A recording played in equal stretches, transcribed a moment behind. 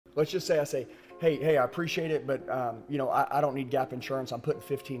Let's just say I say, hey, I appreciate it, but you know, I don't need gap insurance. I'm putting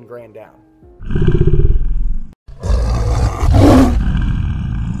 15 grand down.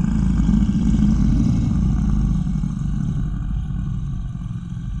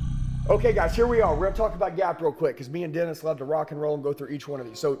 Okay guys, here we are. We're gonna talk about gap real quick because me and Dennis love to rock and roll and go through each one of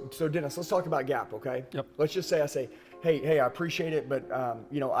these. So Dennis, let's talk about gap, okay? Yep. Let's just say I say, hey, I appreciate it, but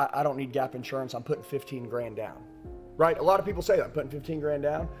you know, I don't need gap insurance. I'm putting 15 grand down, right? A lot of people say that, I'm putting 15 grand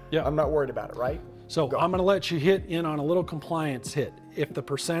down. Yeah. I'm not worried about it, right? So I'm gonna let you hit in on a little compliance hit. If the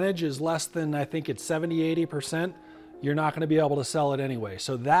percentage is less than, I think it's 70, 80%, you're not gonna be able to sell it anyway.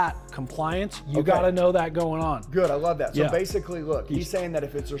 So that compliance, you gotta know that going on. Good, I love that. So basically, look, he's saying that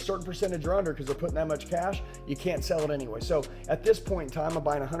if it's a certain percentage or under, because they're putting that much cash, you can't sell it anyway. So at this point in time, I'm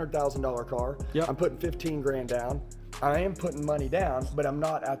buying a $100,000 car. Yep. I'm putting 15 grand down. I am putting money down, but I'm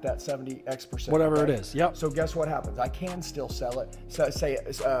not at that 70x%. Whatever it is, yep. So guess what happens? I can still sell it. So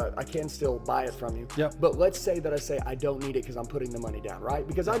I can still buy it from you. Yep. But let's say that I say I don't need it because I'm putting the money down, right?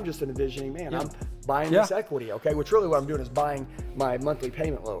 Because I'm just an envisioning man. I'm buying this equity, okay? Which really what I'm doing is buying my monthly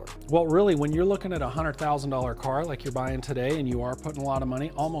payment lower. Well, really, when you're looking at a $100,000 car like you're buying today and you are putting a lot of money,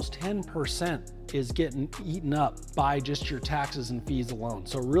 almost 10% is getting eaten up by just your taxes and fees alone.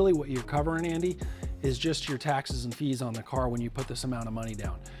 So really what you're covering, Andy, is just your taxes and fees on the car when you put this amount of money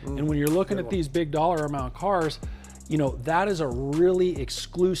down. And when you're looking at these big dollar amount cars, you know, that is a really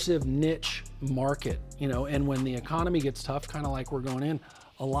exclusive niche market, you know, and when the economy gets tough, kind of like we're going in,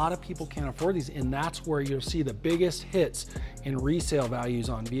 a lot of people can't afford these, and that's where you'll see the biggest hits in resale values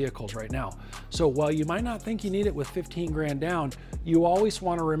on vehicles right now. So while you might not think you need it with 15 grand down, you always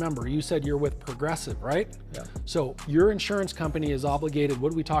want to remember, you said you're with Progressive, right? Yeah. So your insurance company is obligated, what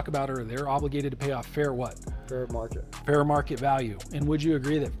did we talk about earlier? They're obligated to pay off fair what? Fair market. Fair market value. And would you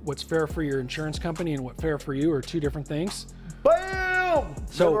agree that what's fair for your insurance company and what's fair for you are two different things? Bam!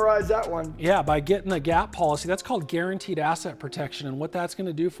 So, memorize that one. Yeah, by getting a gap policy, that's called guaranteed asset protection. And what that's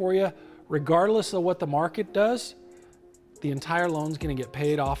gonna do for you, regardless of what the market does, the entire loan's gonna get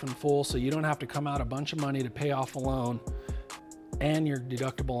paid off in full, so you don't have to come out a bunch of money to pay off a loan and your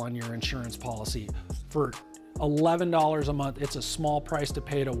deductible on your insurance policy. For $11 a month, it's a small price to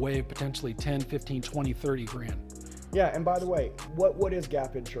pay to waive potentially 10, 15, 20, 30 grand. Yeah, and by the way, what is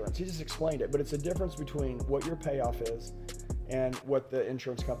gap insurance? He just explained it, but it's a difference between what your payoff is and what the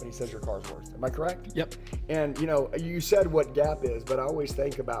insurance company says your car's worth. Am I correct? Yep. And you know, you said what gap is, but I always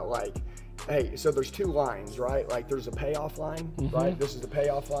think about like, hey, so there's two lines, right? Like there's a payoff line, right? This is the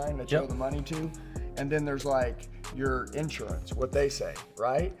payoff line that you owe the money to. And then there's like your insurance, what they say,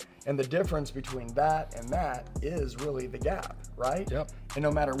 right? And the difference between that and that is really the gap, right? Yep. And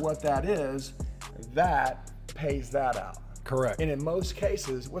no matter what that is, that pays that out. Correct. And in most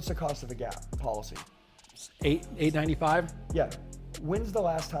cases, what's the cost of a gap policy? $895? Yeah. When's the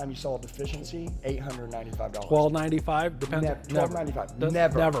last time you saw a deficiency? $895. $1295, depends.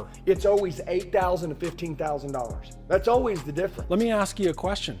 $1295. Never. It's always $8,000 to $15,000. That's always the difference. Let me ask you a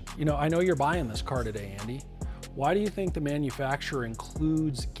question. You know, I know you're buying this car today, Andy. Why do you think the manufacturer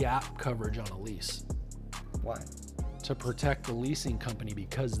includes gap coverage on a lease? Why? To protect the leasing company,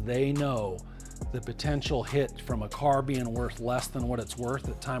 because they know the potential hit from a car being worth less than what it's worth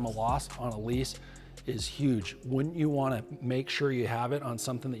at time of loss on a lease is huge. Wouldn't you want to make sure you have it on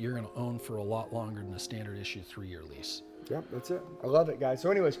something that you're going to own for a lot longer than a standard issue 3-year lease? Yep, that's it. I love it, guys. So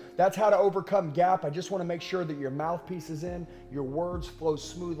anyways, that's how to overcome gap. I just want to make sure that your mouthpiece is in, your words flow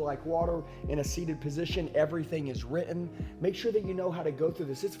smooth like water in a seated position, everything is written. Make sure that you know how to go through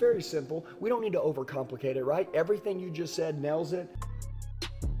this. It's very simple. We don't need to overcomplicate it, right? Everything you just said nails it.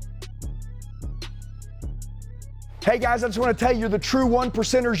 Hey guys, I just want to tell you, you're the true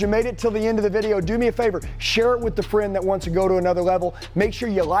 1%ers. You made it till the end of the video. Do me a favor, share it with the friend that wants to go to another level. Make sure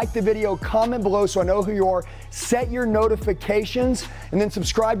you like the video, comment below so I know who you are, set your notifications, and then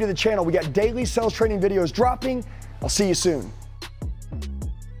subscribe to the channel. We got daily sales training videos dropping. I'll see you soon.